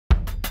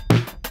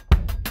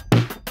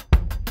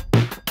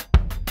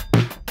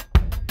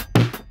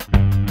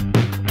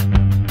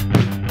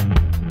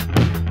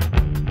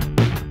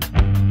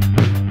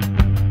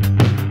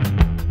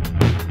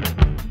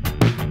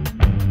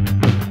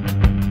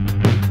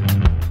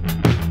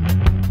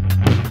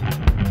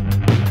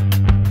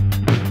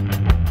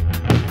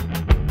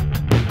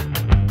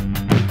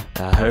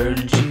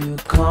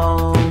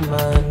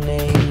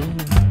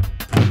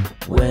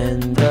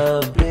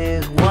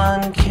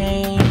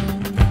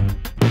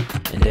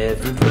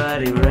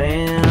Everybody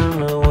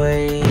ran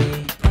away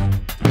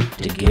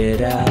to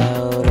get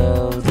out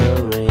of the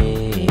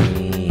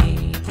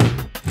rain.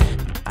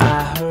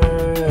 I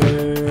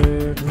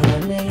heard my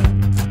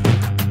name.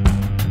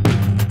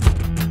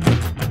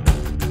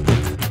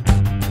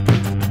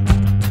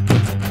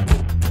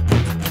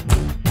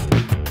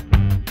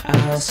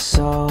 I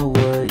saw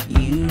what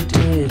you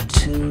did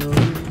too,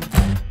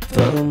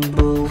 from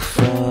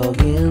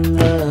Bullfrog in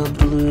the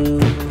blue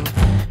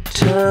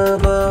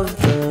tub of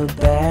the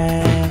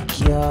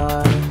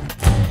backyard.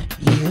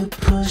 You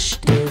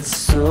pushed it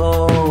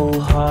so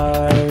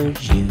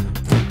hard, you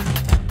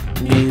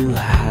knew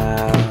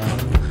how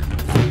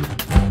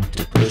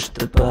to push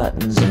the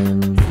buttons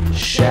and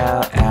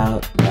shout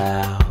out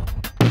loud.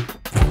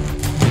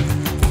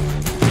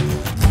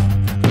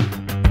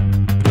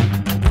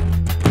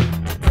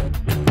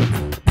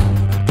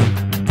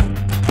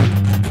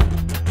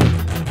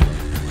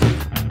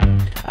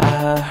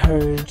 I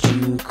heard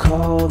you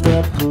call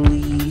the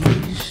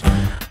police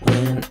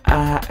when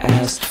I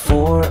asked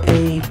for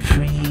a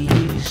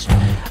priest.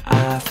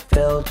 I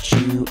felt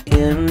you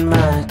in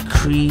my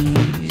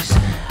crease.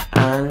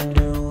 I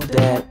knew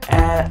that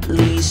at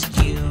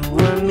least you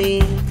were me.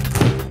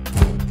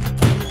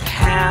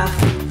 Half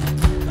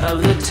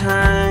of the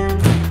time